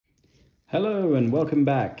Hello and welcome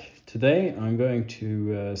back. Today I'm going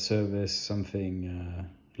to service something a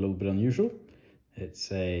little bit unusual. It's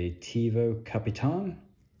a Tevo Kapitan,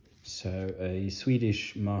 so a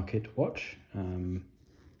Swedish market watch.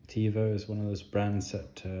 Tevo is one of those brands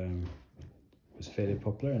that was fairly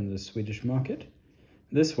popular in the Swedish market.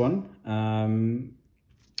 This one you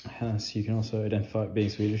can also identify it being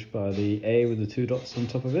Swedish by the A with the two dots on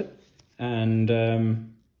top of it.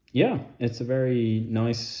 And yeah, it's a very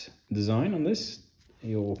nice design on this,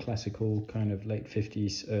 your classical kind of late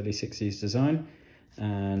 50s, early 60s design.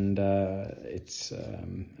 And it's a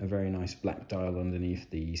very nice black dial underneath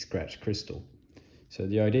the scratch crystal. So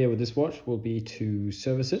the idea with this watch will be to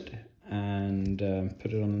service it and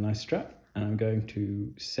put it on a nice strap. And I'm going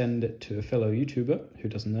to send it to a fellow YouTuber who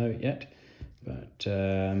doesn't know it yet. But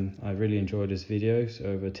I really enjoyed his videos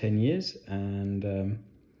over 10 years, and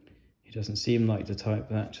he doesn't seem like the type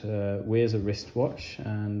that wears a wristwatch,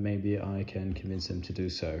 and maybe I can convince him to do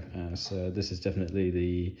so. So this is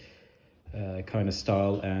definitely the kind of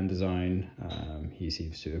style and design he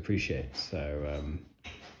seems to appreciate. So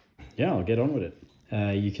yeah, I'll get on with it.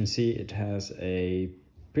 You can see it has a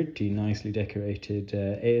pretty nicely decorated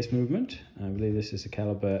AS movement. I believe this is a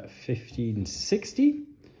calibre 1560.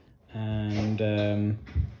 And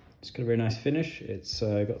it's got a very nice finish. It's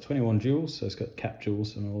got 21 jewels, so it's got cap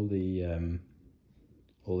jewels and all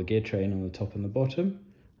the gear train on the top and the bottom.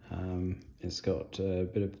 It's got a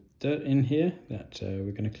bit of dirt in here that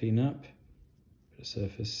we're going to clean up. Bit of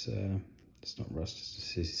surface, it's not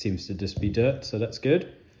rust, it seems to just be dirt, so that's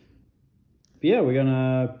good. But yeah, we're going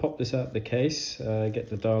to pop this out the case, get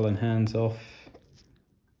the dial and hands off.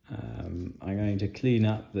 I'm going to clean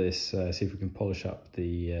up this, see if we can polish up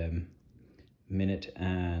the minute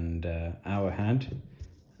and hour hand,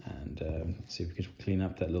 and see if we can clean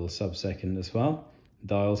up that little sub-second as well. The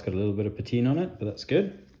dial's got a little bit of patina on it, but that's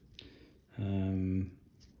good.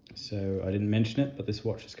 So I didn't mention it, but this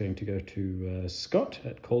watch is going to go to Scott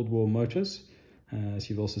at Cold War Motors. As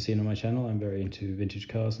you've also seen on my channel, I'm very into vintage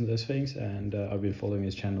cars and those things, and I've been following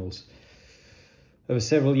his channels over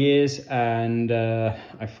several years, and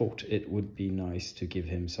I thought it would be nice to give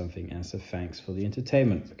him something as a thanks for the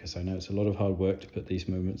entertainment, because I know it's a lot of hard work to put these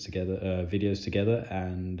movements together, videos together,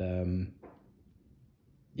 and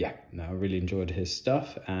yeah, no, I really enjoyed his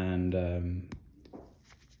stuff. And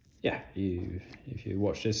yeah, if you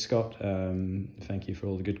watch this, Scott, thank you for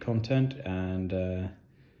all the good content, and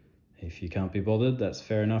if you can't be bothered, that's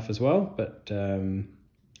fair enough as well, but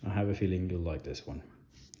I have a feeling you'll like this one.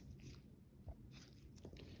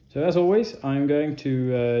 So as always, I'm going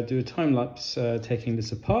to do a time-lapse taking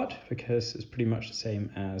this apart, because it's pretty much the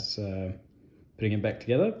same as putting it back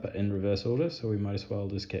together, but in reverse order. So we might as well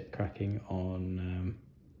just get cracking on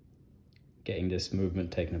getting this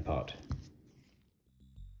movement taken apart.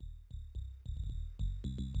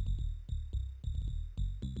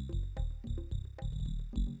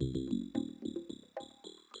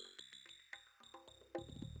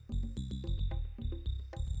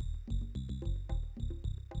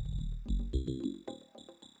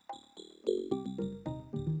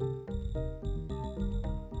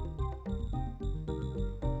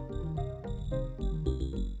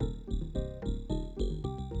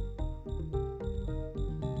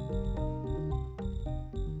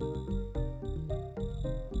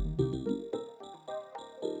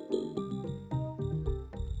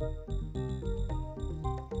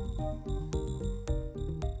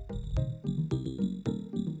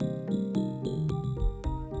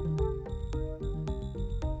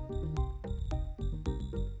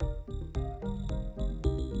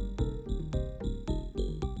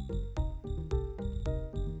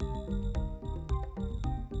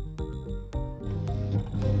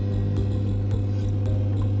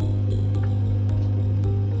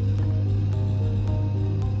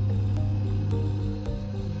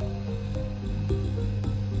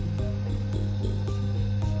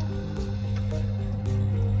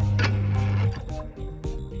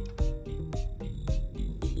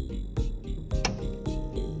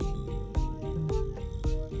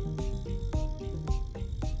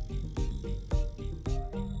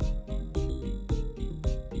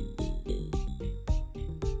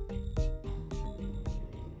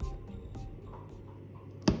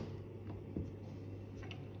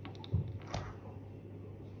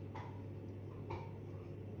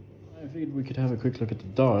 I figured we could have a quick look at the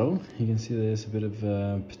dial. You can see there's a bit of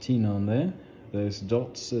patina on there. Those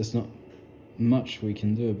dots, there's not much we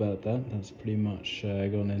can do about that. That's pretty much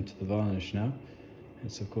gone into the varnish now.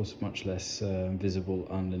 It's of course much less visible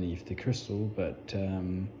underneath the crystal, but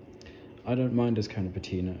I don't mind this kind of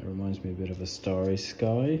patina. It reminds me a bit of a starry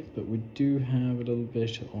sky, but we do have a little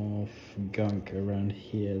bit of gunk around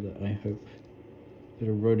here that I hope a bit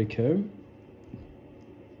of Rodico,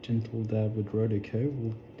 gentle dab with Rodico,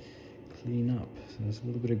 will clean up. So there's a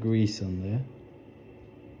little bit of grease on there.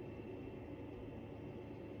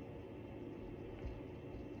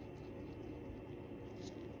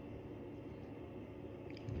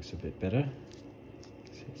 Looks a bit better.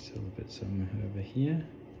 See, still a bit some over here.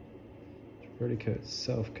 Rodico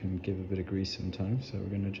itself can give a bit of grease sometimes, so we're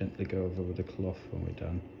going to gently go over with a cloth when we're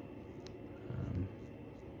done.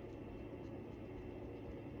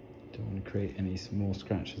 Don't want to create any more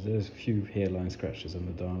scratches. There's a few hairline scratches on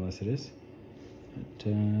the dial as it is,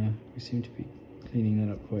 but we seem to be cleaning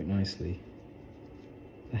that up quite nicely.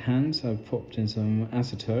 The hands, I've popped in some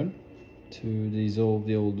acetone to dissolve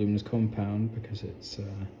the old luminous compound because it's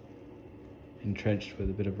entrenched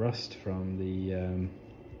with a bit of rust from the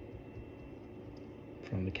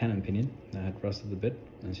cannon pinion that had rusted a bit.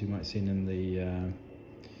 As you might have seen in the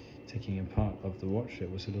taking apart of the watch, it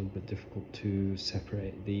was a little bit difficult to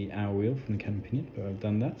separate the hour wheel from the cannon pinion, but I've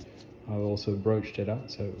done that. I've also broached it out,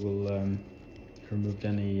 so it will removed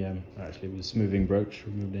any, actually with a smoothing broach,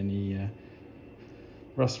 removed any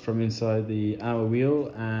rust from inside the hour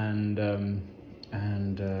wheel and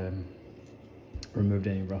removed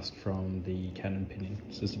any rust from the cannon pinion.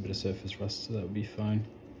 It's just a bit of surface rust, so that would be fine.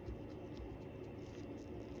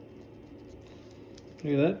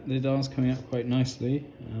 Look at that, the dial's coming up quite nicely.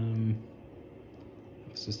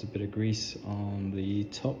 It's just a bit of grease on the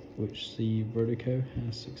top, which the Rodico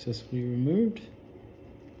has successfully removed.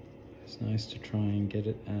 It's nice to try and get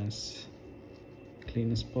it as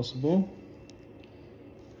clean as possible.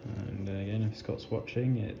 And again, if Scott's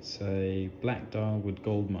watching, it's a black dial with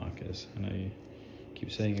gold markers. And I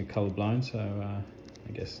keep saying you're colorblind, so I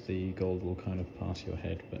guess the gold will kind of pass your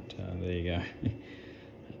head, but there you go.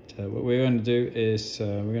 What we're going to do is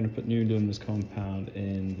we're going to put new luminous compound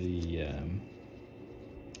in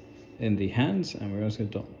the hands, and we're also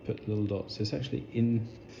going to put little dots. There's actually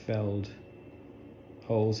infilled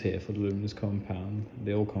holes here for the luminous compound.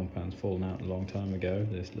 The old compound's fallen out a long time ago.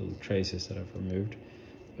 There's little traces that I've removed,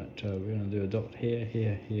 but we're going to do a dot here,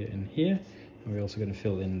 here, here, and here, and we're also going to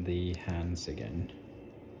fill in the hands again.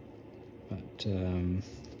 But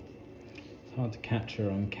hard to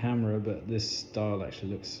capture on camera, but this dial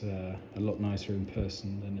actually looks a lot nicer in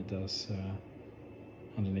person than it does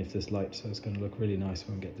underneath this light, so it's going to look really nice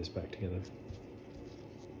when we get this back together.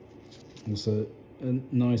 Also, a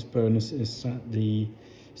nice bonus is that the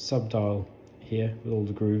sub dial here with all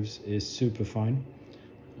the grooves is super fine.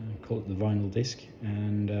 I call it the vinyl disc,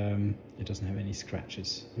 and it doesn't have any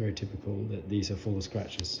scratches. Very typical that these are full of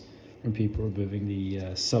scratches from people removing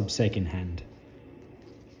the sub second hand.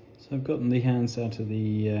 So I've gotten the hands out of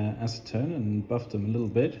the acetone and buffed them a little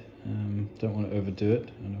bit. Don't want to overdo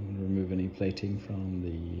it. I don't want to remove any plating from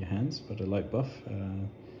the hands, but a light buff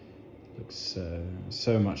looks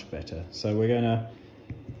so much better. So we're gonna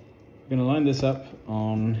line this up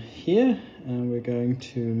on here, and we're going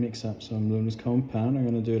to mix up some luminous compound. I'm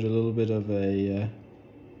going to do it a little bit of a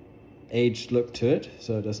aged look to it,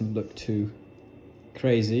 so it doesn't look too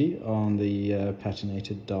crazy on the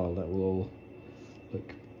patinated dial. That will all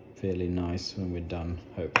look fairly nice when we're done,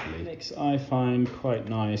 hopefully. Mix I find quite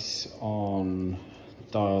nice on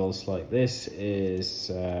dials like this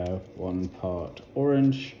is 1 part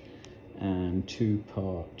orange and 2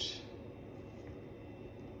 part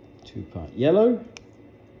yellow,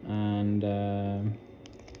 and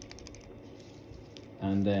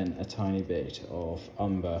then a tiny bit of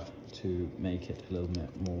umber to make it a little bit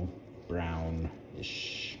more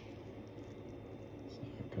brownish.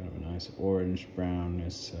 Kind of a nice orange brown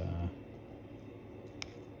is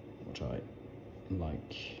what I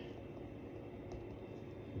like.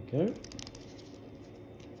 There we go.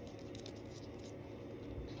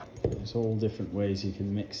 There's all different ways you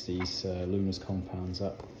can mix these luminous compounds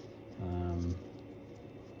up.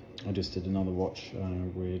 I just did another watch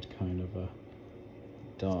with kind of a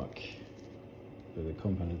dark, with the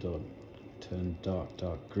compound turned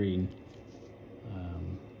dark green.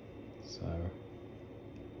 So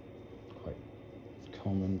quite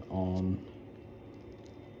common on.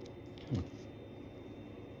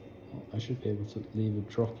 Well, I should be able to leave a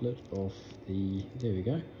droplet of the, there we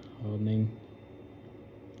go, hardening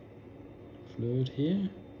fluid here.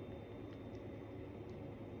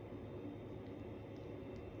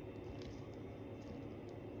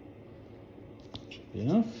 Should be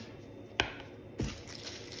enough.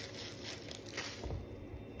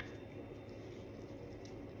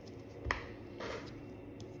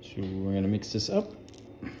 So we're going to mix this up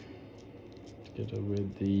to get better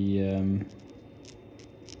with the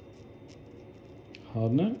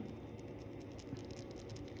hardener.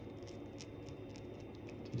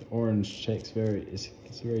 The orange takes it's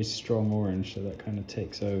a very strong orange, so that kind of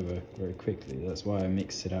takes over very quickly. That's why I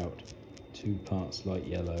mix it out. 2 parts light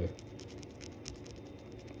yellow.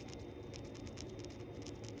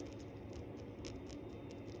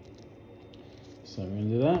 So we're going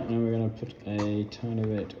to do that, and we're going to put a tiny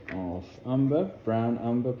bit of brown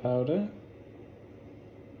umber powder.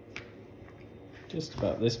 Just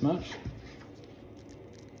about this much.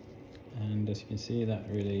 And as you can see, that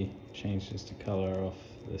really changes the color of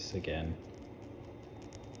this again.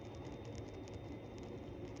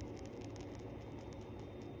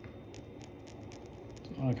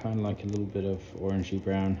 I kind of like a little bit of orangey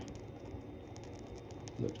brown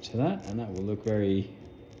look to that, and that will look very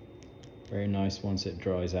nice once it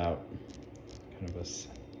dries out. Kind of a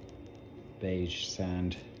beige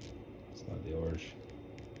sand, slightly orange.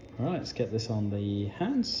 All right, let's get this on the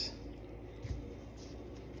hands.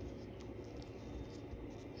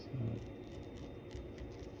 So,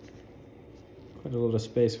 quite a lot of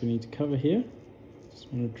space we need to cover here.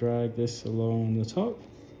 Just want to drag this along the top.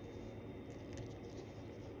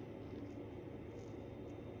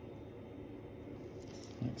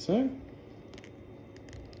 Like so.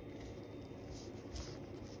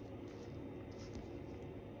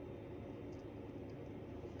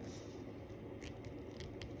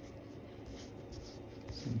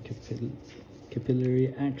 Some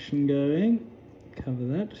capillary action going. Cover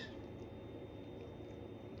that.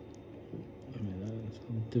 I mean, that's a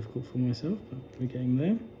little difficult for myself, but we're getting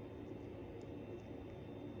there.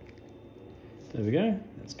 There we go.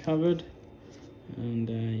 That's covered. And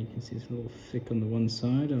you can see it's a little thick on the one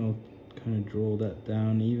side. I'll kind of draw that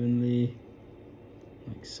down evenly,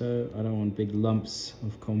 like so. I don't want big lumps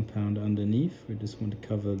of compound underneath. We just want to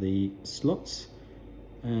cover the slots.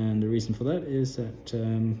 And the reason for that is that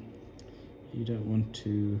you don't want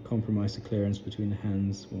to compromise the clearance between the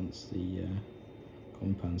hands once the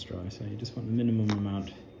compound's dry. So you just want the minimum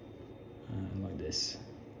amount like this.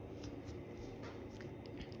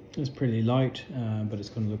 It's pretty light, but it's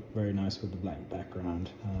going to look very nice with the black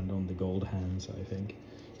background and on the gold hands, I think.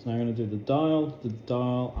 So now I'm going to do the dial. The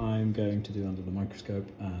dial I'm going to do under the microscope,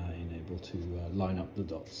 able to line up the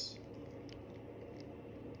dots.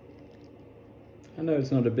 I know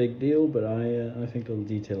it's not a big deal, but I think little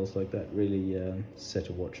details like that really set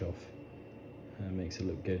a watch off. Makes it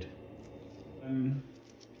look good.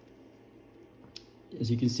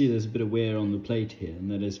 As you can see, there's a bit of wear on the plate here,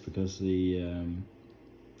 and that is because the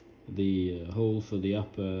hole for the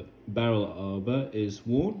upper barrel arbor is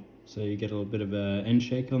worn, so you get a little bit of an end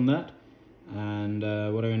shake on that. And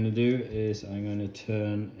what I'm going to do is I'm going to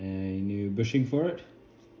turn a new bushing for it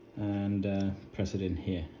and press it in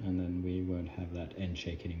here, and then we won't have that end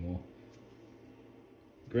shake anymore.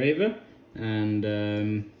 Graver, and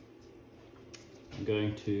I'm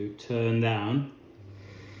going to turn down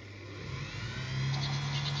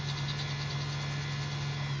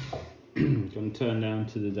going to turn down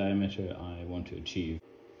to the diameter I want to achieve.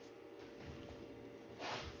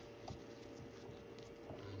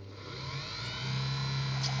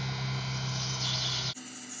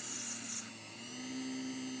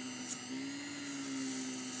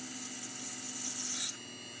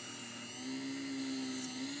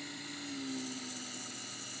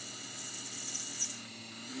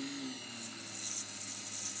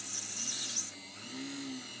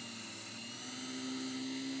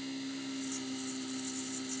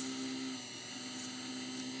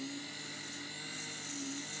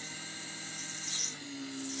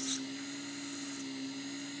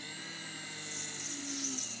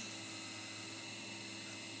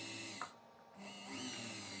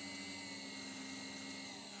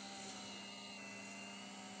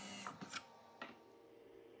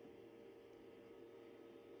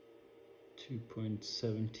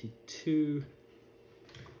 .72.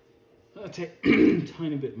 I'll take a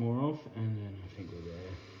tiny bit more off, and then I think we're there.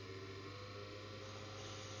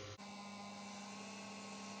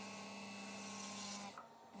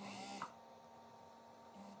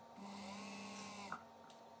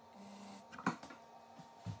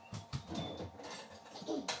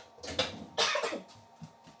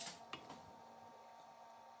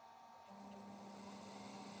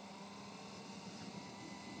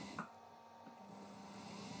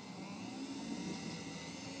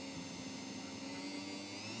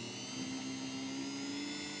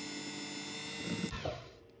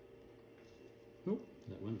 Oh,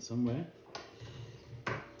 that went somewhere.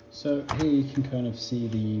 So here you can kind of see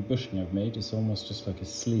the bushing I've made. It's almost just like a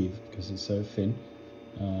sleeve because it's so thin.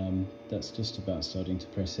 That's just about starting to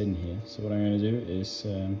press in here. So what I'm going to do is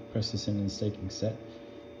press this in the staking set,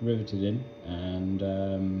 rivet it in, and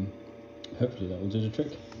hopefully that will do the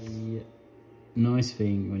trick. The nice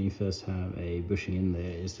thing when you first have a bushing in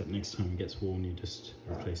there is that next time it gets worn, you just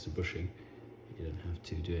replace the bushing. You don't have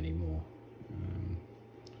to do any more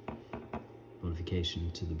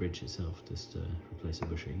modification to the bridge itself, just replace the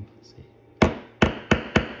bushing. See,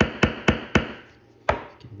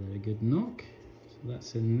 give that a good knock. So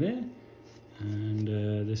that's in there, and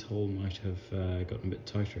this hole might have gotten a bit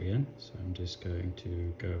tighter again, so I'm just going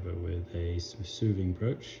to go over with a smoothing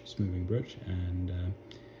broach and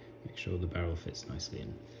make sure the barrel fits nicely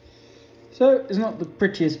in. So it's not the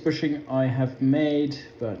prettiest bushing I have made,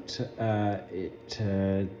 but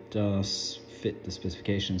it does fit the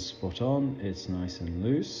specifications spot on. It's nice and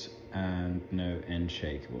loose and no end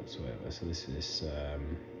shake whatsoever. So this is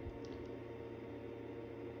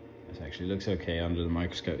it actually looks okay under the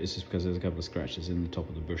microscope. It's just because there's a couple of scratches in the top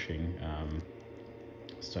of the bushing.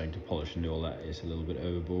 Starting to polish and do all that is a little bit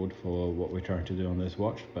overboard for what we're trying to do on this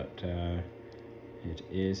watch, but it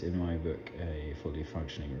is, in my book, a fully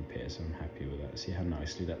functioning repair, so I'm happy with that. See how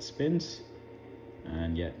nicely that spins,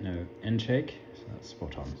 and yet no end shake, so that's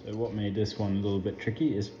spot on. So what made this one a little bit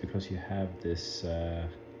tricky is because you have this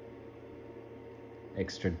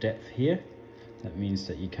extra depth here. That means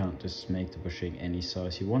that you can't just make the bushing any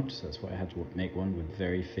size you want, so that's why I had to make one with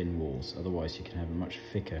very thin walls. Otherwise you can have a much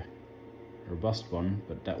thicker, robust one,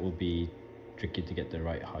 but that will be tricky to get the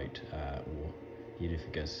right height, or even if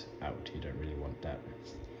it goes out, you don't really want that.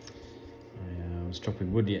 I was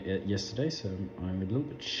chopping wood yesterday, so I'm a little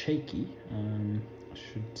bit shaky. I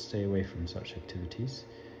should stay away from such activities,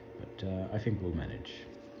 but I think we'll manage.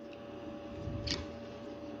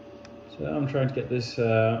 So I'm trying to get this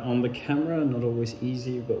on the camera, not always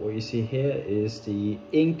easy, but what you see here is the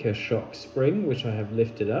Inca shock spring, which I have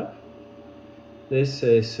lifted up. This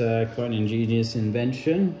is quite an ingenious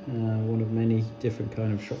invention, one of many different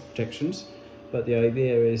kind of shock protections. But the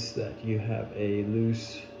idea is that you have a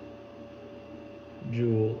loose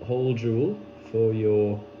hole jewel for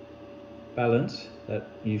your balance, that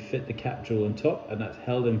you fit the cap jewel on top, and that's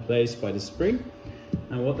held in place by the spring.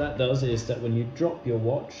 And what that does is that when you drop your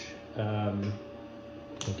watch, or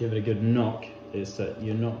give it a good knock, is that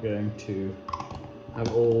you're not going to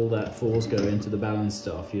have all that force go into the balance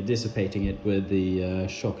staff. You're dissipating it with the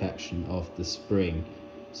shock action of the spring,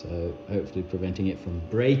 so hopefully preventing it from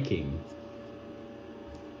breaking.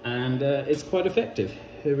 And it's quite effective.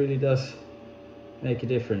 It really does make a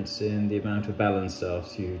difference in the amount of balance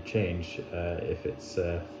staffs you change, if it's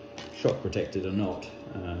shock protected or not.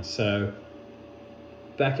 So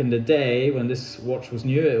back in the day when this watch was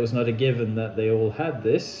new, it was not a given that they all had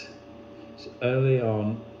this. So early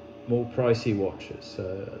on, more pricey watches.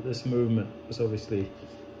 This movement was obviously,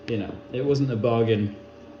 you know, it wasn't a bargain.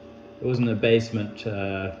 It wasn't a basement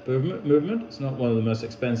movement. It's not one of the most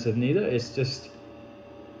expensive neither. It's just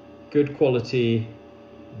good quality,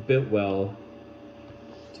 built well.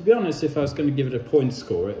 To be honest, if I was going to give it a point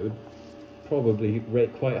score, it would probably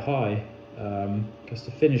rate quite high, because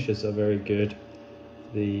the finishes are very good.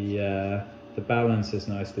 The balance is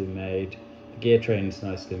nicely made, the gear train is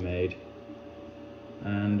nicely made,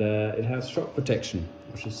 and it has shock protection,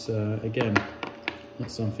 which is again not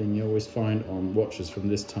something you always find on watches from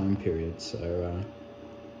this time period. So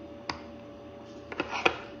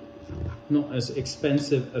not as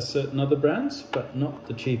expensive as certain other brands, but not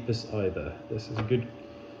the cheapest either. This is a good,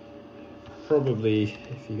 probably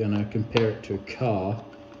if you're going to compare it to a car,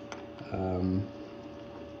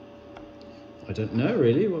 I don't know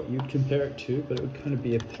really what you'd compare it to, but it would kind of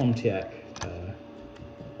be a Pontiac,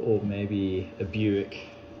 or maybe a Buick,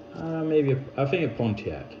 I think a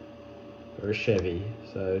Pontiac or a Chevy.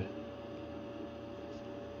 So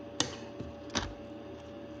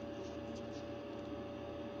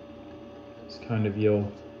it's kind of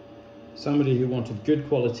somebody who wanted good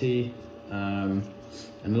quality and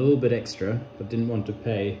a little bit extra, but didn't want to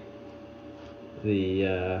pay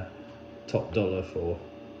the top dollar for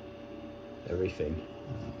everything.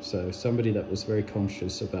 So somebody that was very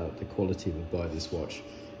conscious about the quality would buy this watch,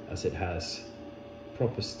 as it has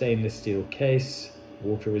proper stainless steel case,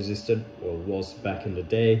 water resistant, or was back in the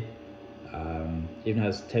day. Even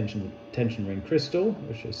has tension ring crystal,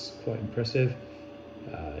 which is quite impressive.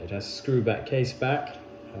 It has screw back case back,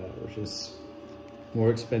 which is more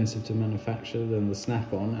expensive to manufacture than the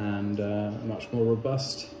snap-on, and much more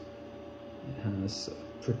robust. It has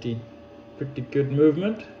pretty good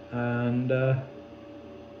movement, and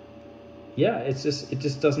yeah, it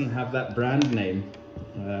just doesn't have that brand name,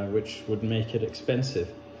 which would make it expensive.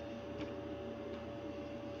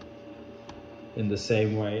 in the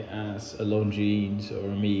same way as a Longines or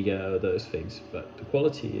Amiga or those things, but the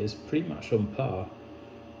quality is pretty much on par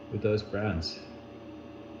with those brands.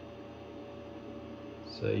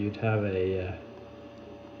 So you'd have a,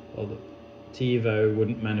 well, the Tevo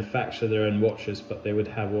wouldn't manufacture their own watches, but they would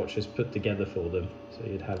have watches put together for them. So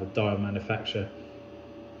you'd have a dial manufacturer,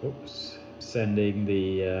 sending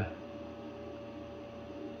the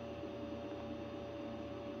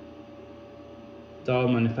dial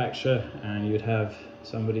manufacturer, and you'd have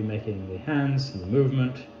somebody making the hands and the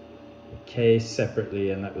movement, the case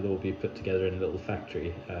separately, and that would all be put together in a little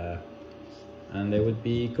factory. And they would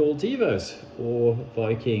be called Tevos or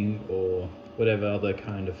Viking or whatever other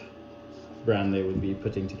kind of brand they would be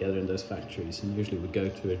putting together in those factories, and usually would go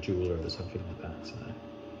to a jeweler or something like that. So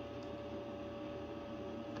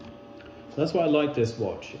that's why I like this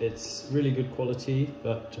watch. It's really good quality,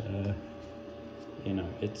 but you know,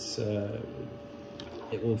 it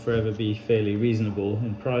will forever be fairly reasonable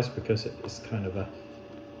in price because it is kind of a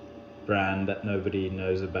brand that nobody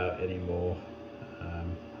knows about anymore.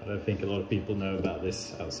 I don't think a lot of people know about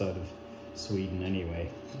this outside of Sweden anyway.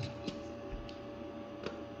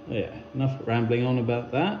 Yeah, enough rambling on about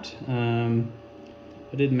that. I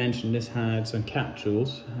did mention this had some cap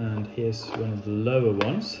jewels, and here's one of the lower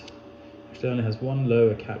ones. Actually only has one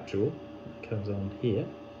lower cap jewel that comes on here.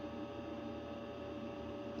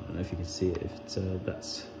 I don't know if you can see it, if it's,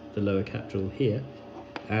 that's the lower cap jewel here.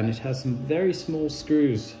 And it has some very small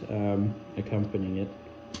screws accompanying it.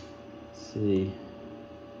 Let's see,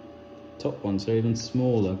 top ones are even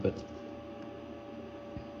smaller, but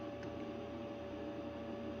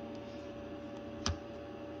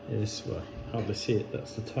yes, well, hardly see it,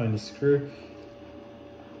 that's the tiny screw.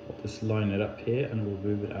 I'll just line it up here and we'll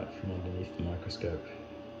move it out from underneath the microscope.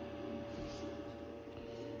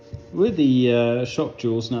 With the shock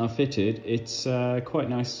jewels now fitted, it's quite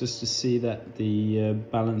nice just to see that the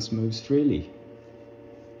balance moves freely.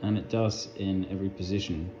 And it does in every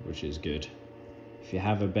position, which is good. If you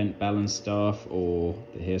have a bent balance staff or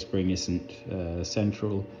the hairspring isn't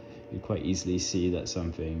central, you quite easily see that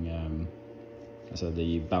something, so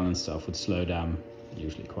the balance staff would slow down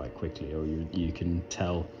usually quite quickly, or you can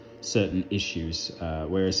tell certain issues.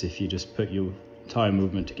 Whereas if you just put your tire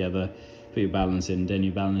movement together, put your balance in, then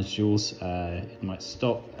your balance jewels, it might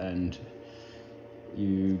stop and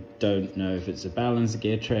you don't know if it's a balance, a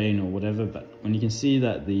gear train or whatever, but when you can see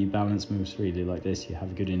that the balance moves freely like this, you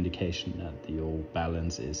have a good indication that your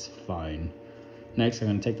balance is fine. Next, I'm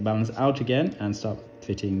going to take the balance out again and start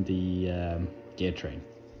fitting the gear train.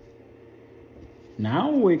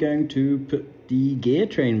 Now we're going to put the gear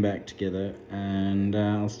train back together, and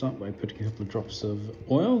I'll start by putting a couple of drops of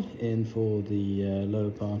oil in for the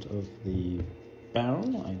lower part of the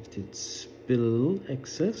barrel. I did spill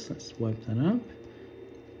excess, let's wipe that up.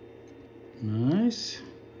 Nice,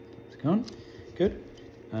 that's gone, good.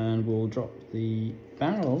 And we'll drop the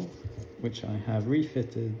barrel, which I have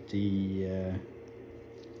refitted the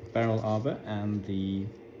barrel arbor and the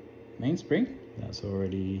mainspring. That's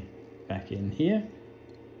already back in here,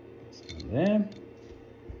 so there,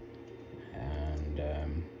 and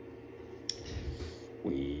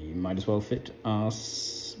we might as well fit our,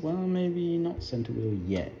 well, maybe not center wheel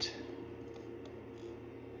yet.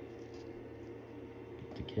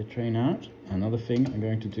 Get the gear train out. Another thing I'm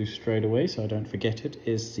going to do straight away so I don't forget it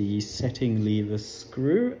is the setting lever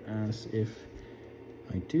screw, as if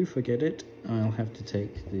I do forget it, I'll have to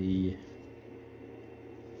take the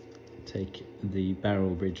barrel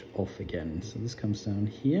bridge off again. So this comes down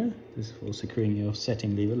here. This is for securing your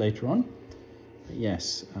setting lever later on. But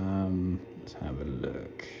yes, let's have a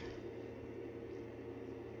look.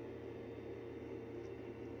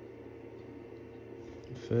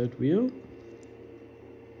 Third wheel,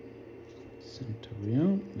 center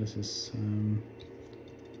wheel. This is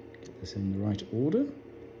get this in the right order.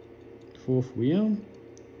 Fourth wheel,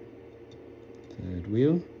 third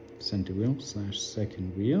wheel, center wheel /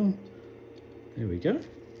 second wheel. There we go.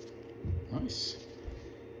 Nice.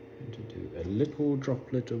 Going to do a little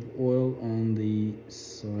droplet of oil on the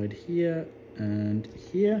side here and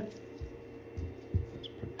here. That's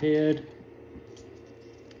prepared.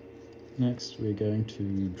 Next, we're going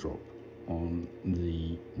to drop on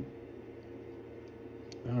the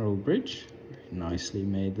barrel bridge. Very nicely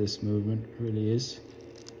made, this movement really is.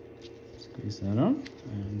 Squeeze that on.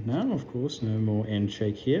 And now, of course, no more end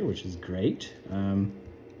shake here, which is great.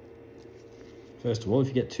 First of all, if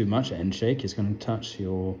you get too much end shake, it's going to touch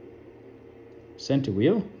your center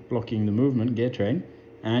wheel, blocking the movement, gear train,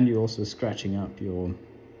 and you're also scratching up your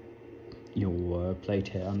plate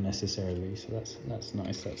here unnecessarily. So that's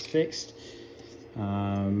nice, that's fixed.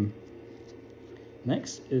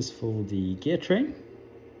 Next is for the gear train.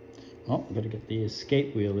 Oh, we've got to get the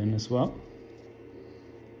escape wheel in as well.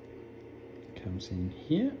 Comes in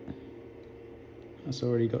here. That's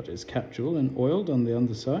already got its cap jewel and oiled on the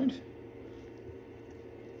underside.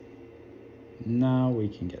 Now we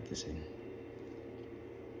can get this in.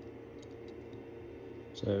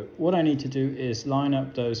 So what I need to do is line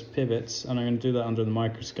up those pivots, and I'm going to do that under the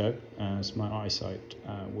microscope as my eyesight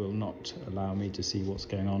will not allow me to see what's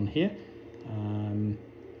going on here.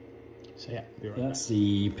 So yeah, be right back. That's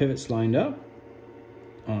the pivots lined up.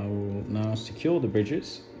 I will now secure the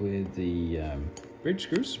bridges with the bridge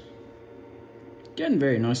screws. Again,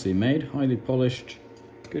 very nicely made, highly polished,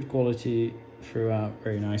 good quality throughout,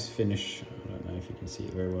 very nice finish. I don't know if you can see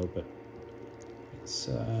it very well, but it's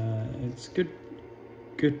good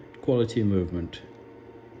quality movement.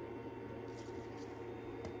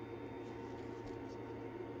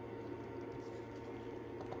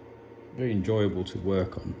 Very enjoyable to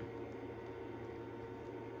work on.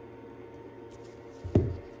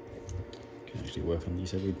 Can actually work on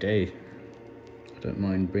these every day. I don't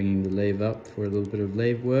mind bringing the lathe up for a little bit of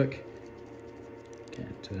lathe work.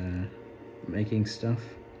 Get making stuff.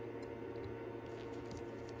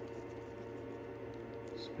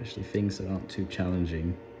 Especially things that aren't too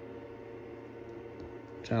challenging.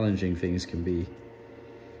 Challenging things can be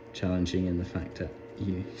challenging in the fact that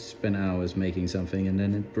you spend hours making something and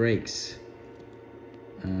then it breaks.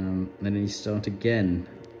 Then you start again.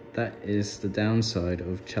 That is the downside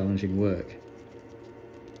of challenging work.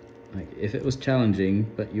 Like, if it was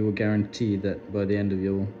challenging, but you were guaranteed that by the end of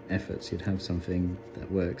your efforts you'd have something that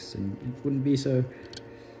works, and it wouldn't be so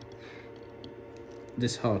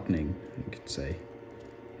disheartening, you could say.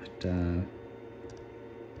 But I'm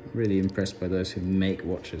really impressed by those who make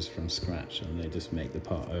watches from scratch and they just make the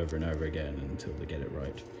part over and over again until they get it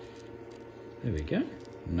right. There we go,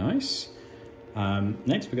 nice.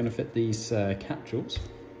 Next we're going to fit these cap jewels.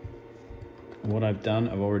 What I've done,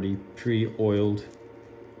 I've already pre-oiled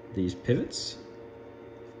these pivots.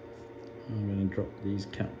 I'm going to drop these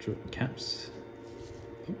caps.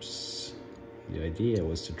 Oops. The idea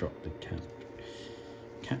was to drop the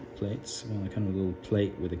cap plates, kind of a little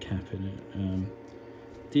plate with a cap in it.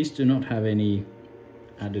 These do not have any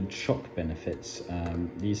added shock benefits.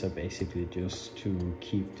 These are basically just to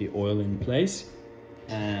keep the oil in place.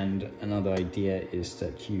 And another idea is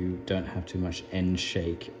that you don't have too much end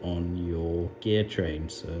shake on your gear train,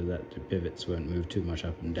 so that the pivots won't move too much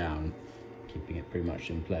up and down, keeping it pretty much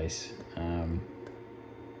in place.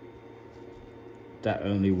 That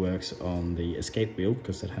only works on the escape wheel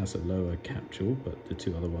because it has a lower cap jewel, but the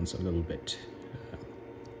two other ones are a little bit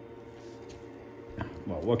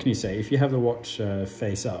well, what can you say? If you have the watch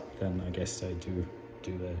face up, then I guess they do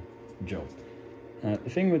their job. The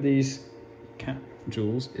thing with these cap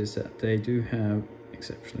jewels is that they do have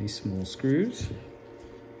exceptionally small screws.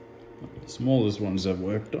 Not the smallest ones I've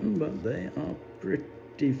worked on, but they are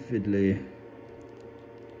pretty fiddly.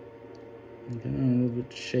 They're a little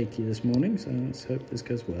bit shaky this morning, so let's hope this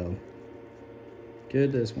goes well.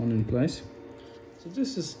 Good, there's one in place. So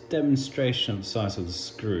this is a demonstration of the size of the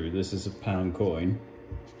screw. This is a £1 coin.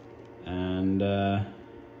 And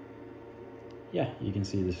yeah, you can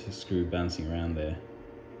see the screw bouncing around there.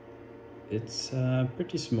 It's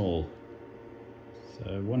pretty small.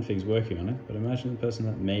 So one thing's working on it, but imagine the person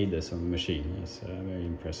that made this on the machine. It's very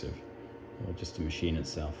impressive. Or just the machine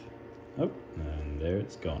itself. Oh, and there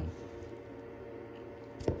it's gone.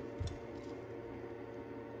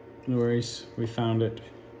 No worries, we found it.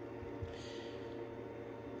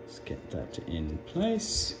 Let's get that in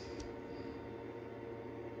place.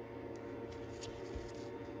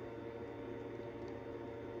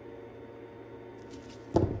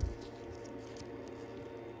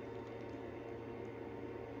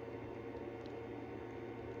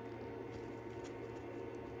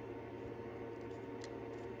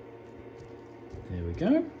 There we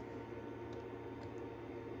go.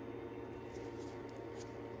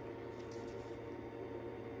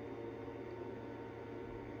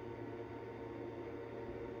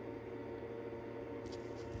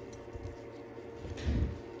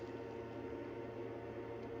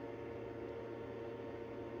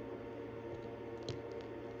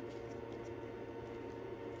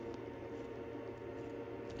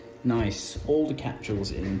 Nice, all the cap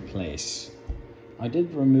jewels in place. I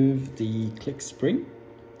did remove the click spring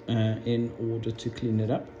in order to clean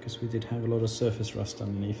it up, because we did have a lot of surface rust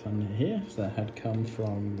underneath under here that had come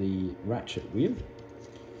from the ratchet wheel,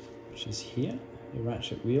 which is here. The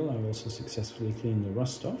ratchet wheel, I've also successfully cleaned the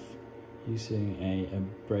rust off using a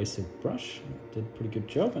abrasive brush. Did a pretty good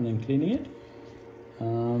job, and then cleaning it.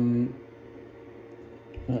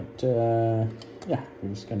 yeah,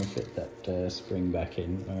 I'm just going to fit that spring back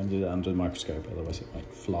in. I'm going to do that under the microscope, otherwise it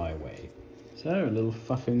might fly away. So a little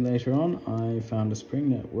fuffing later on, I found a spring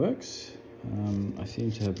that works. I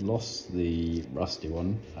seem to have lost the rusty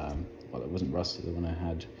one. Well, it wasn't rusty, the one I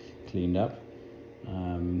had cleaned up.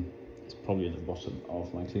 It's probably at the bottom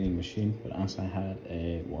of my cleaning machine, but as I had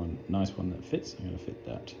a nice one that fits, I'm going to fit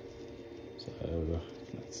that. So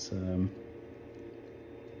let's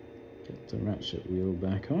get the ratchet wheel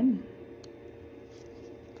back on.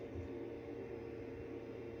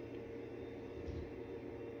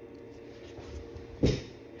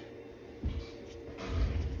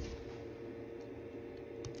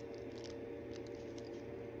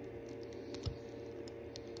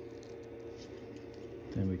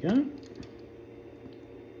 There we go.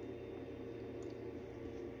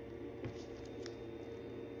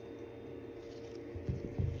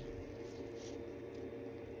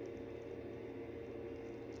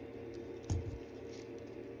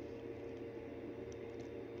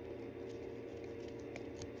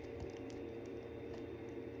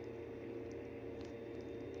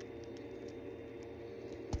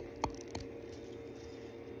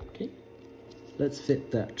 Let's fit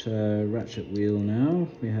that ratchet wheel now.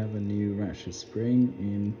 We have a new ratchet spring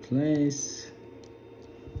in place.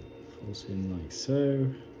 Falls in like so.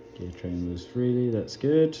 Gear train moves freely, that's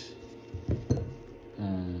good.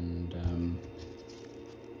 And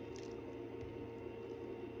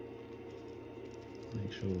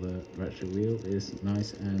make sure the ratchet wheel is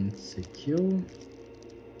nice and secure.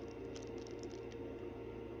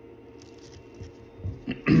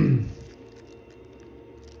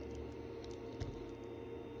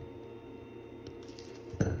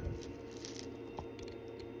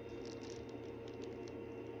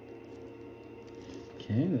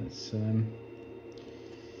 Okay, that's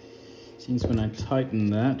seems when I tighten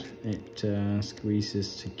that, it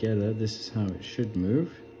squeezes together. This is how it should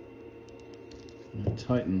move. When I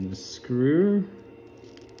tighten the screw,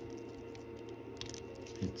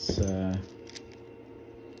 it's so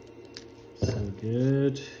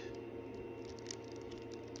good.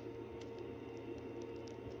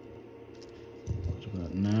 What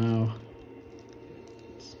about now?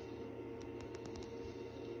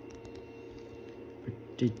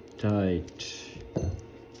 Pretty tight.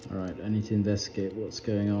 All right, I need to investigate what's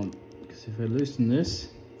going on, because if I loosen this,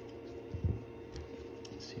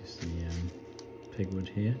 let's use the pigwood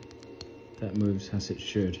here, that moves as it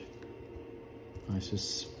should. I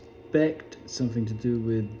suspect something to do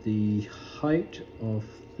with the height of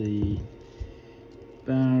the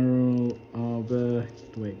barrel arbor,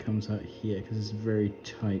 the way it comes out here, because it's very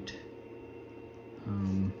tight.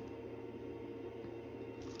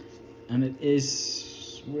 And it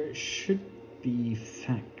is where it should be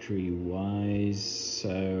factory wise,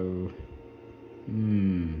 so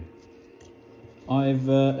I've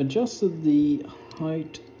adjusted the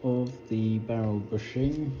height of the barrel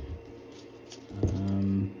bushing,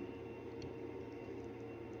 and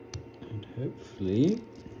hopefully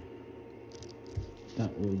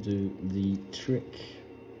that will do the trick.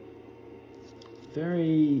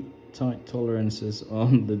 Very tight tolerances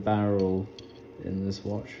on the barrel in this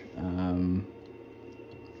watch.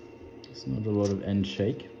 It's not a lot of end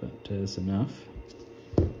shake, but there's enough.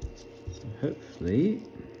 So hopefully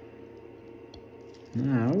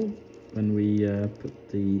now when we put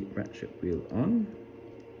the ratchet wheel on,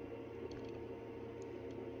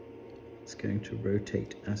 it's going to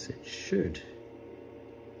rotate as it should.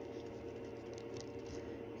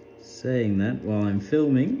 Saying that, while I'm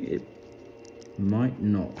filming, it might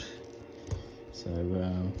not. So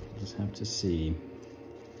we'll just have to see.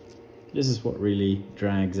 This is what really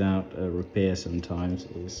drags out a repair sometimes,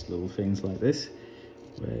 is little things like this,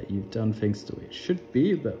 where you've done things the way it should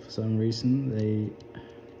be, but for some reason the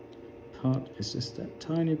part is just that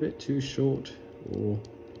tiny bit too short, or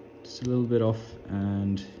just a little bit off,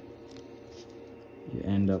 and you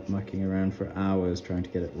end up mucking around for hours trying to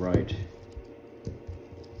get it right.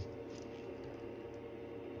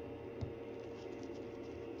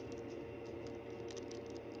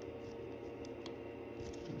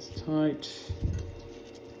 Tight.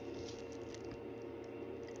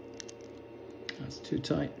 That's too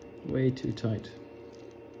tight, way too tight.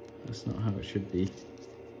 That's not how it should be.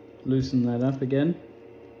 Loosen that up again.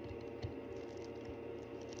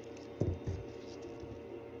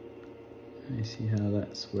 I see how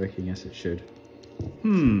that's working as it should.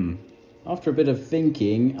 After a bit of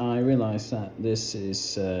thinking, I realized that this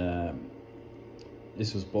was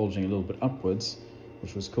bulging a little bit upwards,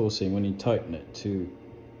 which was causing, when you tighten it, to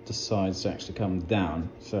the sides to actually come down.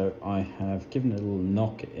 So I have given it a little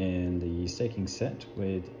knock in the staking set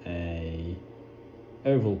with a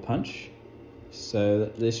oval punch, so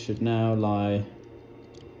that this should now lie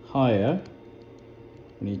higher.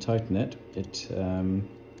 When you tighten it,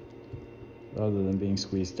 rather than being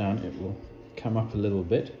squeezed down, it will come up a little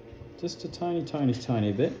bit, just a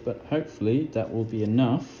tiny bit, but hopefully that will be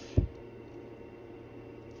enough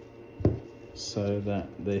so that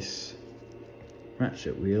this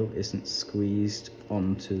ratchet wheel isn't squeezed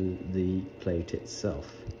onto the plate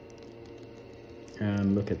itself.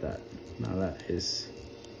 And look at that, now that is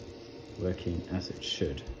working as it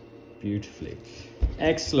should, beautifully.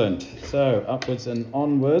 Excellent, so upwards and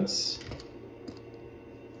onwards.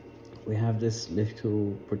 We have this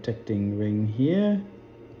little protecting ring here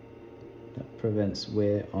that prevents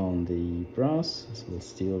wear on the brass. This little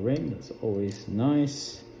steel ring, that's always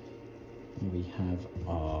nice. And we have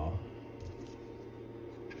our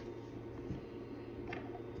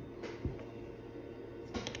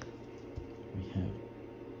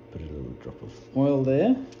put a little drop of oil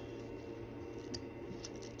there.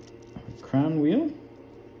 A crown wheel.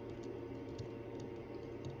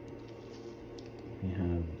 We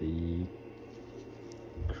have the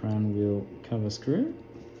crown wheel cover screw.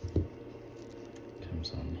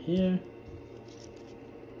 Comes on here.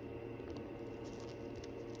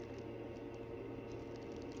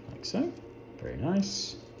 Like so. Very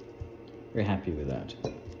nice. Very happy with that.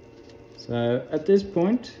 So at this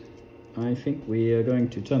point, I think we are going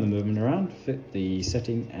to turn the movement around, fit the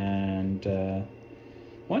setting and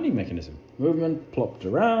winding mechanism. Movement plopped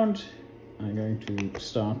around. I'm going to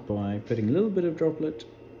start by putting a little bit of droplet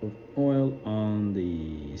of oil on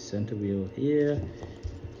the center wheel here,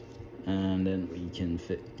 and then we can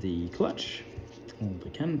fit the clutch, or the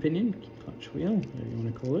cannon pinion, clutch wheel, whatever you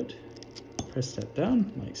want to call it. Press that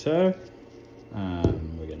down like so.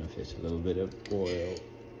 We're going to fit a little bit of oil.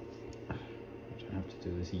 I don't have to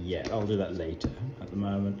do this yet, I'll do that later. At the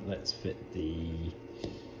moment, let's put the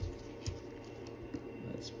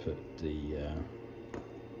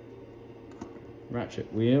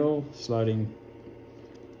ratchet wheel, sliding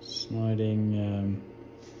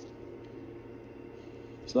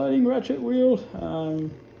ratchet wheel,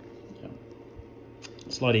 yeah.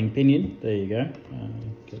 Sliding pinion, there you go.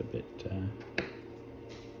 Get a bit,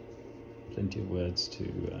 plenty of words to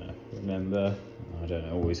remember. I don't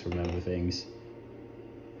always remember things,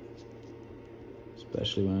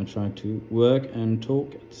 especially when I try to work and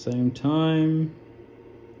talk at the same time.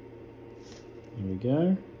 There we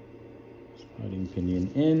go. Sliding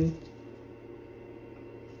pinion in.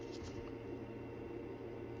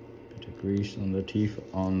 Bit of grease on the teeth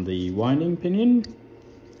on the winding pinion.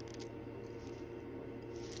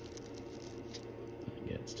 That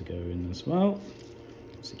gets to go in as well.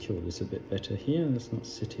 Secure this a bit better here. That's not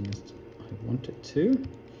sitting as I want it to.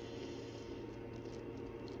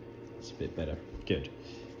 It's a bit better. Good.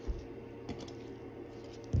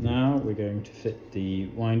 Now we're going to fit the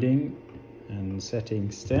winding and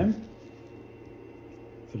setting stem.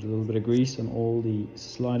 Put a little bit of grease on all the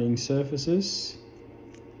sliding surfaces.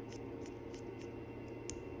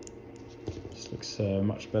 This looks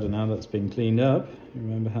much better now that's been cleaned up.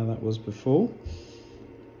 Remember how that was before.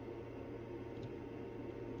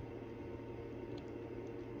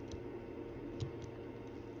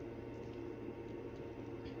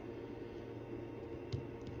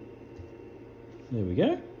 There we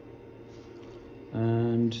go.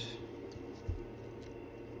 And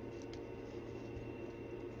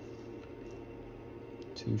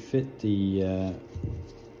to fit the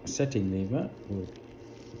setting lever, we'll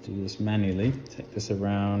do this manually. Take this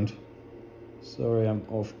around. Sorry, I'm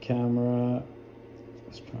off camera.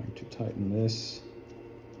 Just trying to tighten this.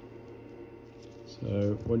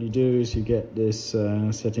 So what you do is you get this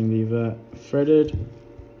setting lever threaded,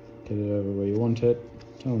 get it over where you want it,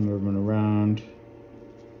 turn the movement around.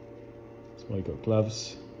 That's why I got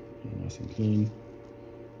gloves, nice and clean.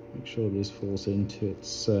 Make sure this falls into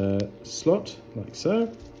its slot, like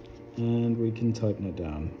so, and we can tighten it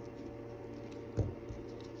down.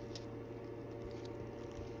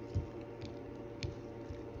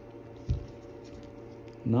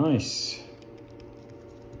 Nice.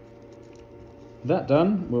 That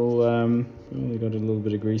done, we'll only got a little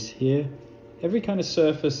bit of grease here. Every kind of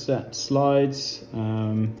surface that slides,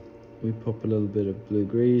 we pop a little bit of blue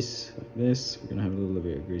grease like this. We're gonna have a little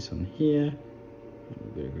bit of grease on here, a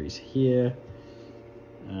little bit of grease here.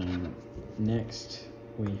 Next,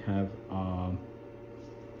 we have our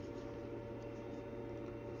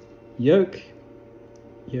yoke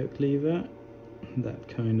lever. That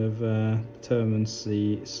kind of determines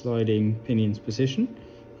the sliding pinion's position,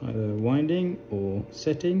 either winding or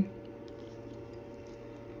setting.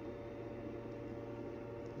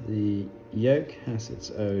 The yoke has its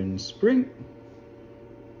own spring.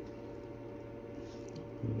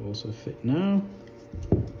 will also fit now.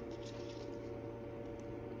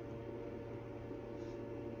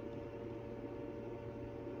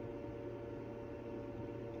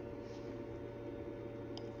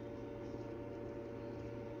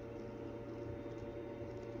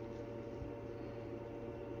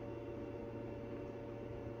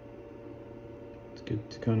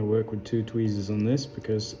 Good to kind of work with 2 tweezers on this,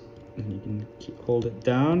 because you can hold it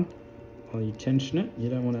down while you tension it. You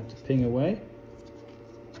don't want it to ping away.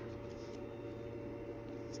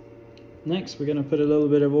 Next, we're going to put a little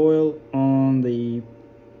bit of oil on the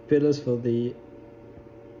pillars for the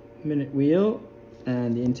minute wheel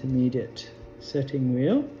and the intermediate setting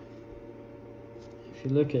wheel. If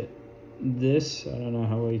you look at this, I don't know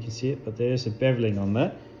how well you can see it, but there's a beveling on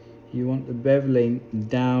that. You want the beveling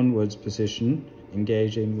downwards position,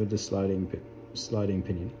 engaging with the sliding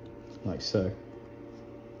pinion, like so.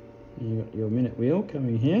 You got your minute wheel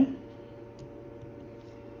coming here.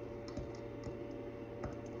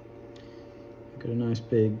 You've got a nice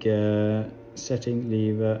big setting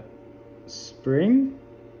lever spring.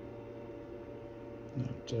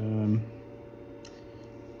 That,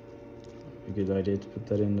 a good idea to put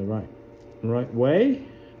that in the right way.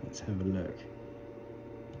 Let's have a look.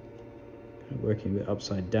 Working a bit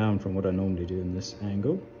upside down from what I normally do in this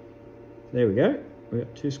angle. There we go. We've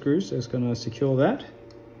got 2 screws, so it's going to secure that.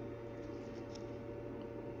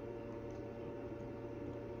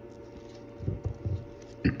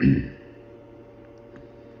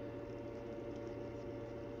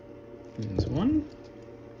 There's one.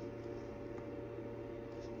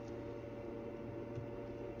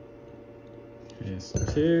 Here's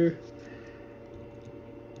 2.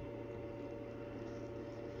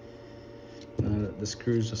 Now that the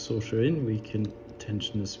screws are sort of in, we can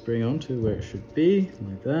tension the spring onto where it should be,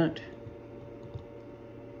 like that.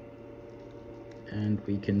 And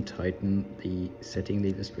we can tighten the setting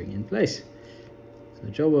lever spring in place. So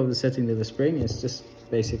the job of the setting lever spring is just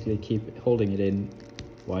basically holding it in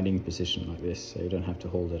winding position like this, so you don't have to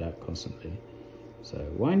hold it out constantly. So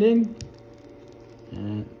winding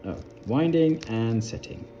and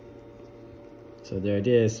setting. So the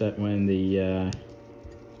idea is that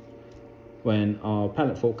when our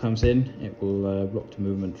pallet fork comes in, it will block the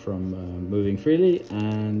movement from moving freely,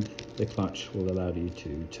 and the clutch will allow you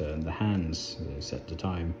to turn the hands, set the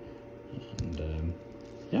time, and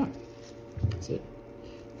yeah, that's it.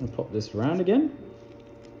 I'll pop this around again,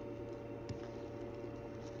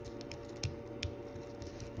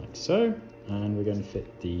 like so, and we're going to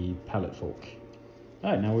fit the pallet fork. All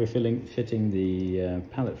right, now we're fitting the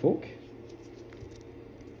pallet fork.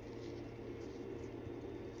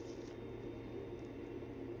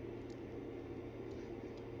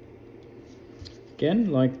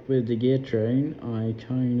 Again, like with the gear train, I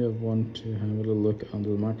kind of want to have a little look under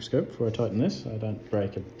the microscope before I tighten this, so I don't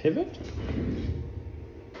break a pivot.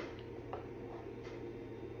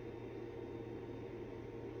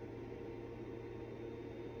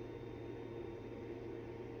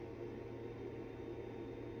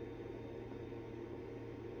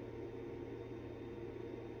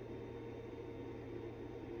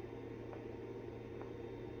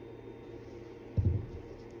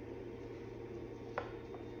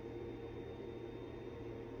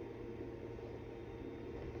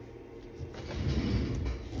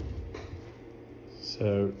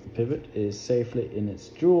 So the pivot is safely in its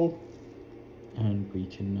jewel, and we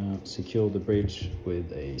can now secure the bridge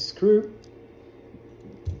with a screw.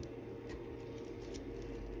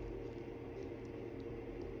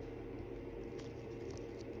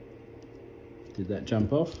 Did that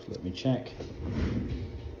jump off? Let me check.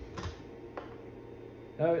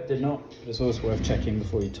 No, it did not. But it's also worth checking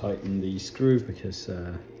before you tighten the screw, because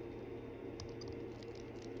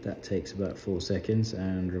that takes about 4 seconds,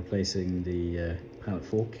 and replacing the pallet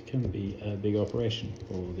fork can be a big operation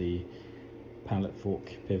for the pallet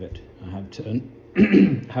fork pivot. I have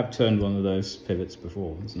turned one of those pivots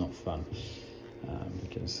before. It's not fun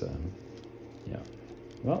because yeah.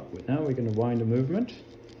 Well, now we're going to wind a movement.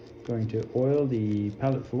 Going to oil the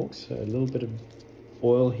pallet forks. So a little bit of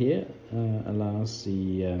oil here allows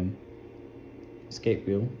the escape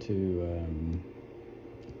wheel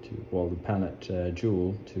the pallet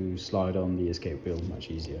jewel to slide on the escape wheel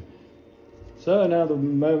much easier. So now the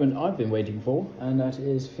moment I've been waiting for, and that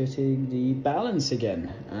is fitting the balance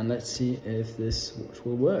again. And let's see if this watch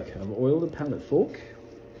will work. I've oiled the pallet fork.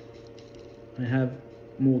 I have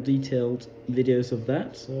more detailed videos of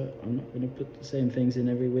that, so I'm not going to put the same things in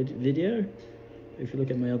every video. If you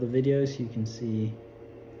look at my other videos, you can see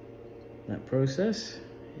that process.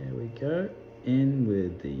 Here we go, in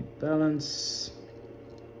with the balance.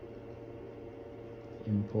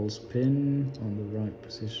 impulse pin on the right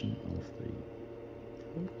position of the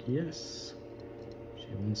hook. Yes,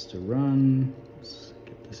 she wants to run. Let's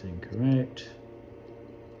get this incorrect.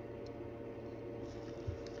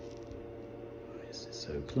 Why is this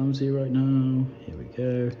so clumsy right now? Here we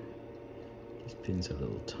go. These pins are a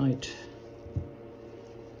little tight.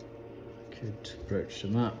 I could broach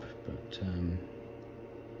them up, but I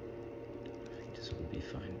think this will be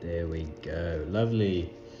fine. There we go. Lovely.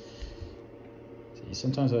 See,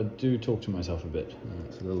 sometimes I do talk to myself a bit.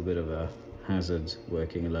 It's a little bit of a hazard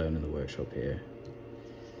working alone in the workshop here.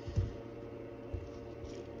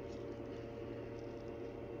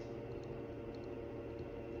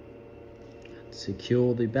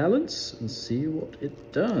 Secure the balance and see what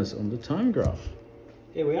it does on the time graph.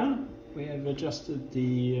 Here we are. We have adjusted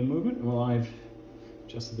the movement. Well, I've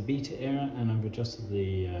adjusted the beta error and I've adjusted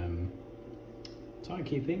the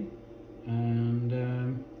timekeeping, and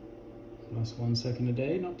plus 1 second a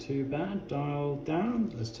day, not too bad. Dial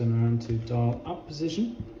down. Let's turn around to dial up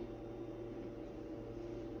position.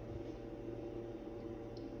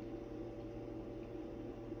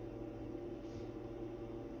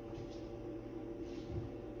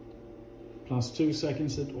 Plus 2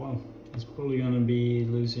 seconds. Well, it's probably going to be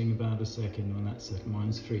losing about a second when that's at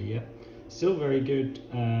 -3. Yeah, still very good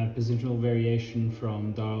positional variation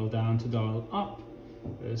from dial down to dial up.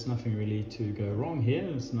 There's nothing really to go wrong here.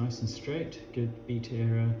 It's nice and straight. Good beta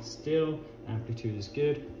error still. Amplitude is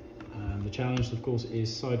good. The challenge, of course,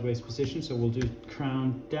 is sideways position. So we'll do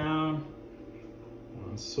crown down.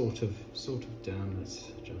 Well, sort of down.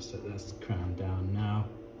 Let's adjust it. That's crown down now.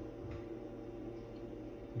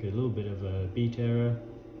 Get a little bit of a beat error.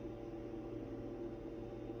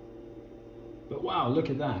 But wow, look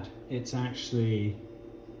at that. It's actually,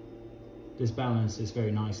 this balance is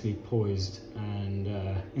very nicely poised, and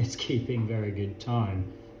it's keeping very good time.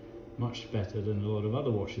 Much better than a lot of other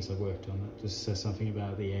watches I've worked on. That just says something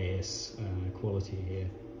about the AS quality here.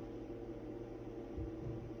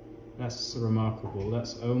 That's remarkable.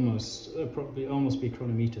 That's almost, probably almost be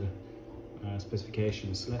chronometer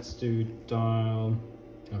specifications. Let's do dial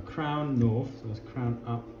crown north, so let's crown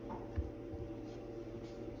up.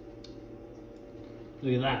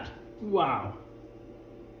 Look at that. Wow.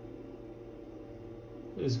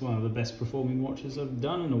 This is one of the best performing watches I've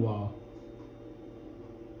done in a while.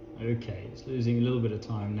 Okay, it's losing a little bit of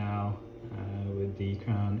time now with the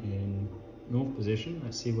crown in north position.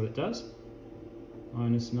 Let's see what it does.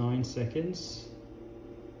 -9 seconds.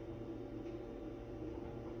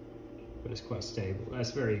 But it's quite stable.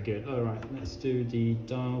 That's very good. All right, let's do the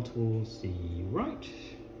dial towards the right.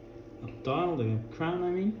 Not dial, the crown,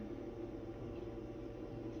 I mean.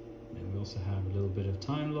 And we also have a little bit of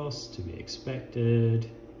time loss to be expected.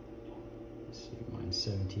 Let's see,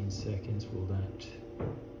 -17 seconds. Will that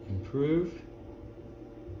improve?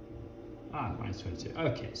 Ah, -22.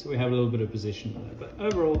 Okay, so we have a little bit of position there. But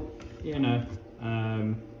overall, you know,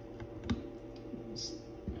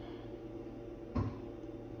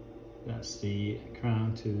 that's the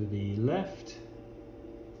crown to the left.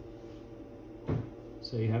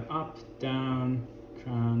 So you have up, down,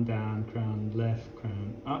 crown left,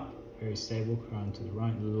 crown up. Very stable. Crown to the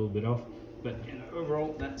right, a little bit off. But you know,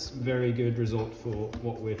 overall, that's very good result for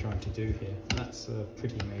what we're trying to do here. That's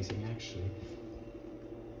pretty amazing, actually.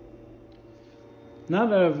 Now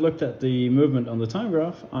that I've looked at the movement on the time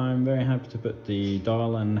graph, I'm very happy to put the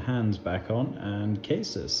dial and hands back on and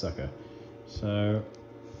case this sucker. So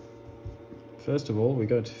first of all, we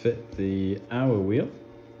got to fit the hour wheel.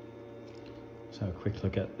 Let's have a quick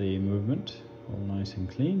look at the movement. All nice and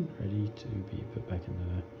clean, ready to be put back in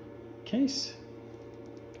the case.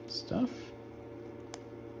 Good stuff.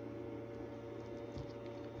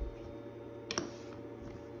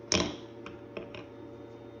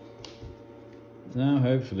 Now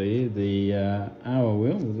hopefully the hour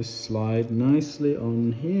wheel will just slide nicely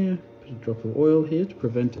on here. Put a drop of oil here to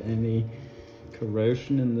prevent any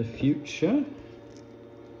corrosion in the future.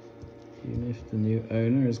 Even if the new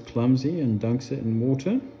owner is clumsy and dunks it in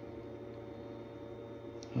water.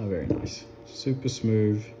 Oh, very nice. Super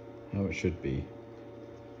smooth, how it should be.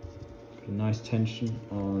 Got a nice tension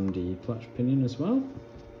on the clutch pinion as well.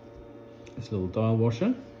 This little dial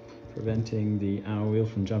washer, preventing the hour wheel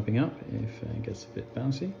from jumping up if it gets a bit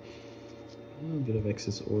bouncy. A bit of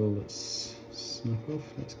excess oil that's snuck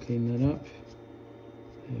off. Let's clean that up.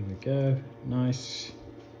 There we go, nice.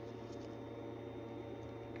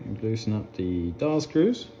 Going to loosen up the dial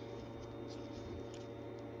screws.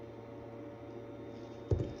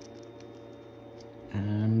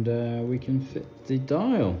 And we can fit the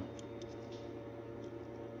dial.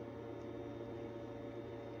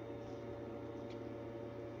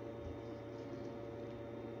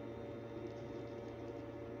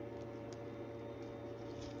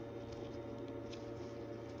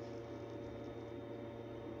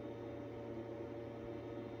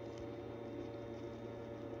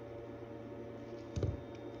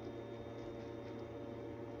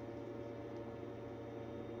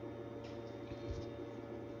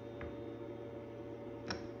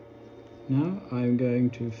 Now I'm going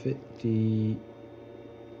to fit the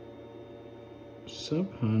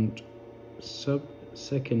sub-second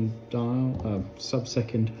dial,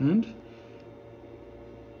 sub-second hand.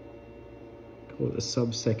 Call it a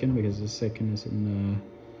sub-second because the second is in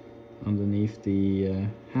underneath the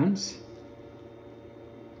hands.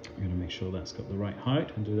 I'm going to make sure that's got the right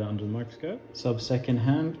height and do that under the microscope. Sub-second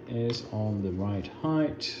hand is on the right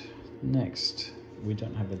height. Next, we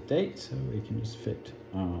don't have a date, so we can just fit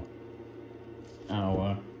our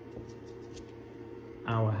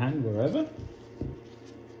hand wherever.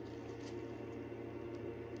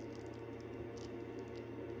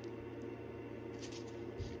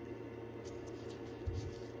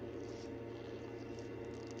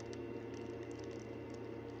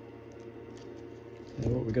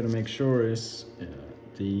 What we're going to make sure is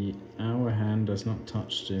the hour hand does not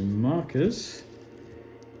touch the markers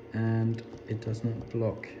and it does not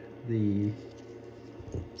block the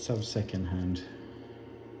sub-second hand.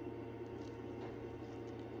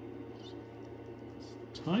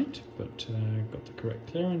 It's tight, but got the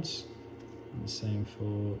correct clearance. And the same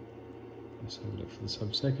for, let's have a look for the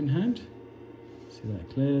sub-second hand. See that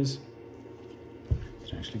clears.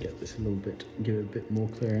 Can actually get this a little bit, give it a bit more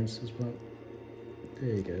clearance as well.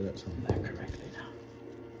 There you go, that's on there correctly now.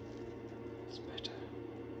 It's better.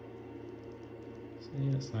 See,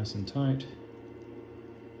 that's nice and tight.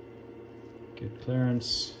 Good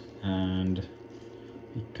clearance, and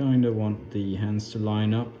you kind of want the hands to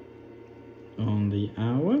line up on the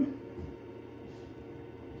hour.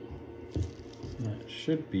 That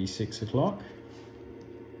should be 6 o'clock.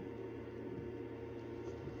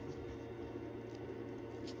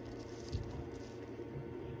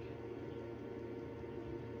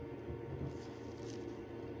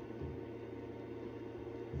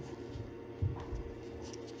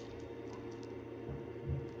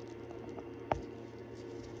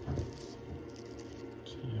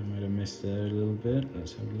 Missed there a little bit.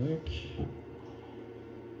 Let's have a look.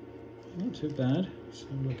 Not too bad. Let's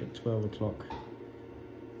have a look at 12 o'clock.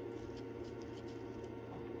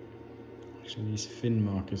 Actually, these fin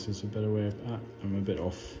markers is a better way of... I'm a bit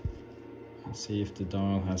off. Let's see if the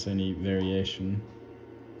dial has any variation.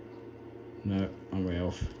 No, I'm way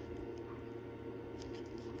off.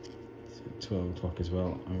 12 o'clock as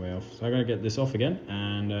well, I'm way off. So I'm going to get this off again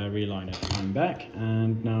and realign it. I'm back,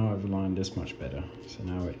 and now I've aligned this much better. So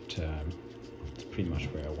now it's pretty much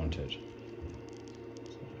where I want it.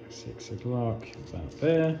 So 6 o'clock, about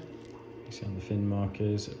there. You see on the fin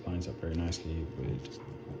markers, it lines up very nicely with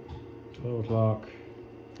 12 o'clock.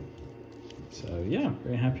 So yeah,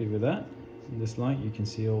 very happy with that. In this light, you can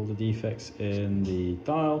see all the defects in the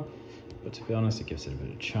dial, but to be honest, it gives it a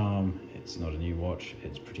bit of charm. It's not a new watch,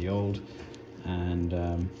 it's pretty old, and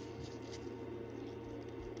I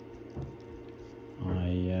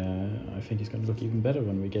think it's going to look even better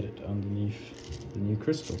when we get it underneath the new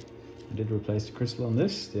crystal. I did replace the crystal on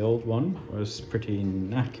this. The old one was pretty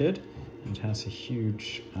knackered and has a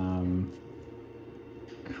huge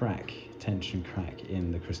tension crack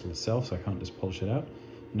in the crystal itself, so I can't just polish it out.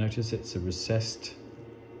 Notice it's a recessed,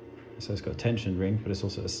 so it's got a tension ring, but it's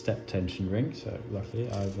also a step tension ring, so luckily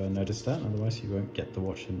I've noticed that, otherwise you won't get the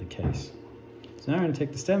watch in the case. So now I'm going to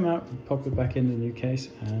take the stem out, pop it back in the new case,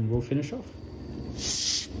 and we'll finish off.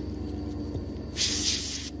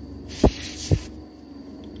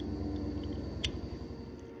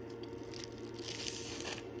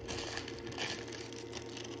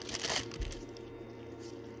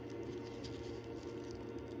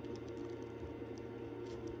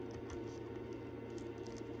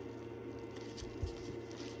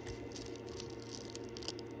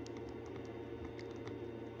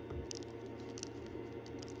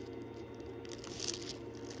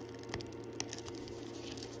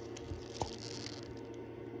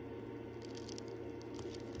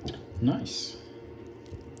 Nice.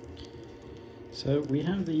 So we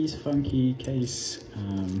have these funky case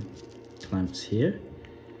clamps here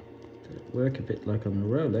that work a bit like on a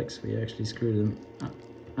Rolex. We actually screw them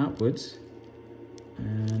outwards,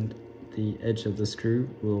 and the edge of the screw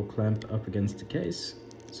will clamp up against the case,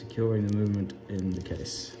 securing the movement in the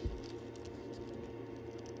case.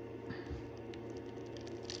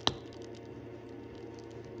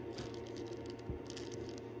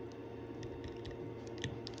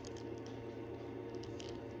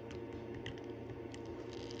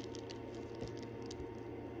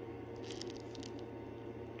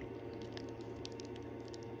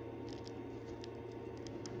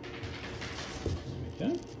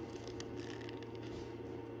 Okay.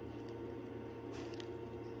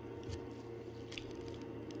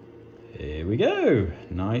 Here we go,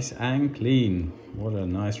 nice and clean. what a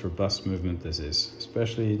nice robust movement this is,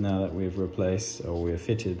 especially now that we've replaced, or we've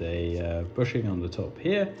fitted a bushing on the top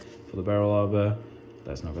here for the barrel arbor.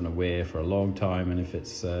 That's not going to wear for a long time, and if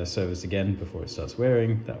it's serviced again before it starts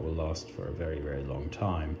wearing, that will last for a very, very long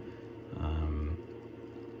time. I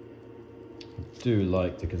do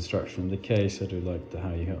like the construction of the case. I do like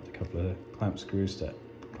how you got a couple of clamp screws that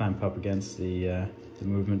clamp up against the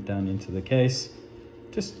movement down into the case.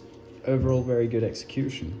 Just overall very good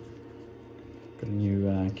execution. Got a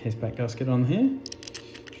new case back gasket on here.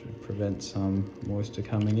 Should prevent some moisture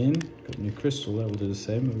coming in. Got a new crystal that will do the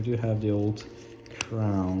same, but we do have the old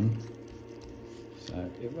crown. So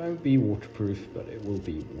it won't be waterproof, but it will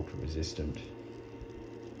be water resistant.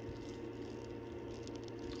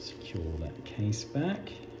 Secure that case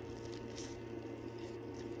back.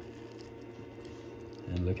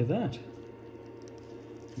 And look at that.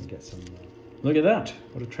 Get some. Look at that!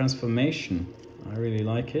 What a transformation! I really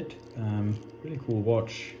like it. Really cool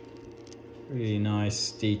watch. Really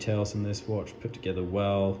nice details in this watch, put together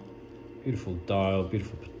well. Beautiful dial,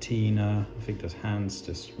 beautiful patina. I think those hands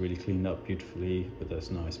just really cleaned up beautifully with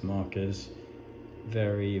those nice markers.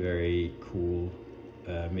 Very, very cool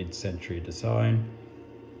mid-century design.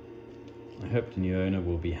 I hope the new owner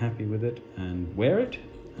will be happy with it and wear it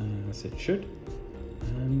as it should.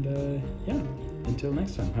 And yeah, until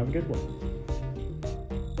next time, have a good one.